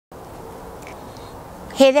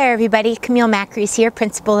Hey there everybody, Camille Macres here,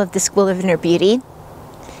 principal of the School of Inner Beauty.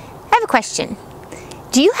 I have a question.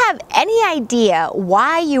 Do you have any idea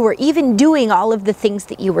why you were even doing all of the things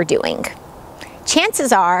that you were doing?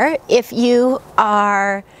 Chances are, if you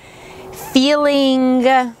are feeling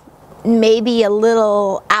maybe a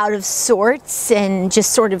little out of sorts and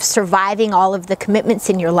just sort of surviving all of the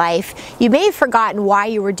commitments in your life, you may have forgotten why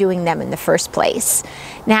you were doing them in the first place.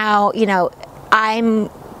 Now, you know,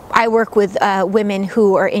 I work with women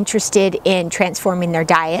who are interested in transforming their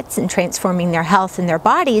diets and transforming their health and their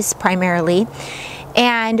bodies primarily.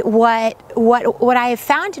 And what I have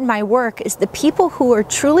found in my work is the people who are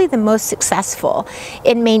truly the most successful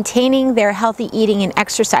in maintaining their healthy eating and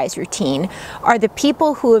exercise routine are the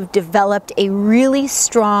people who have developed a really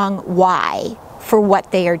strong why for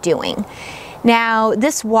what they are doing. Now,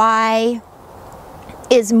 this why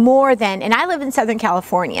is more than, and I live in Southern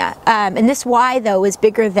California, and this why though is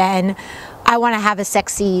bigger than I want to have a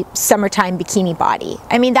sexy summertime bikini body.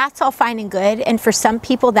 I mean, that's all fine and good, and for some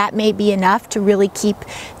people that may be enough to really keep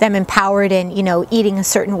them empowered and, you know, eating a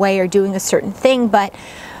certain way or doing a certain thing, but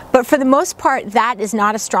for the most part, that is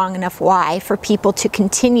not a strong enough why for people to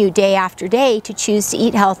continue day after day to choose to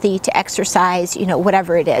eat healthy, to exercise, you know,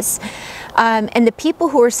 whatever it is. And the people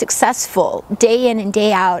who are successful day in and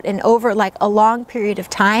day out and over like a long period of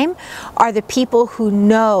time are the people who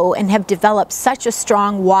know and have developed such a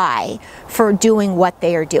strong why for doing what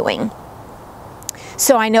they are doing.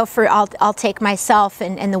 So I know I'll take myself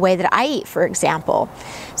and the way that I eat, for example.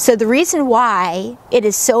 So the reason why it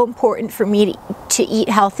is so important for me to eat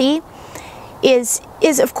healthy is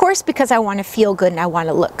of course because I want to feel good and I want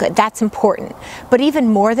to look good. That's important. But even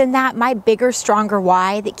more than that, my bigger, stronger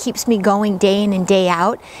why that keeps me going day in and day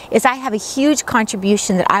out is I have a huge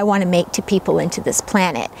contribution that I want to make to people into this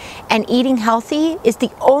planet. And eating healthy is the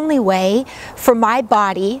only way for my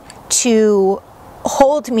body to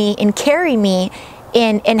hold me and carry me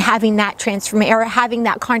in having that transformation or having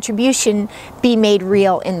that contribution be made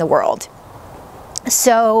real in the world.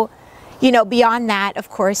 So, you know, beyond that, of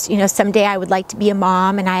course, you know, someday I would like to be a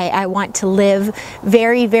mom and I want to live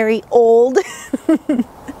very, very old.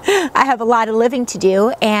 I have a lot of living to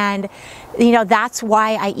do, and you know, that's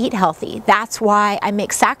why I eat healthy. That's why I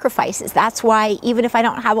make sacrifices. That's why even if I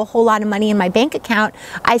don't have a whole lot of money in my bank account,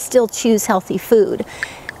 I still choose healthy food.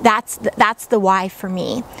 That's the why for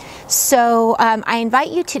me. So I invite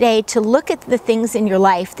you today to look at the things in your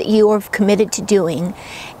life that you have committed to doing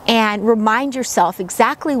and remind yourself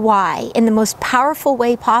exactly why, in the most powerful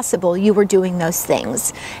way possible, you were doing those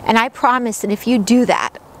things. And I promise that if you do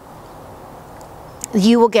that,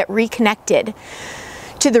 you will get reconnected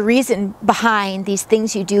to the reason behind these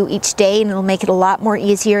things you do each day, and it'll make it a lot more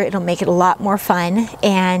easier, it'll make it a lot more fun,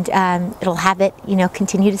 and it'll have it, you know,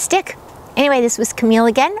 continue to stick. Anyway, this was Camille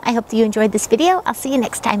again. I hope that you enjoyed this video. I'll see you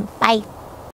next time. Bye.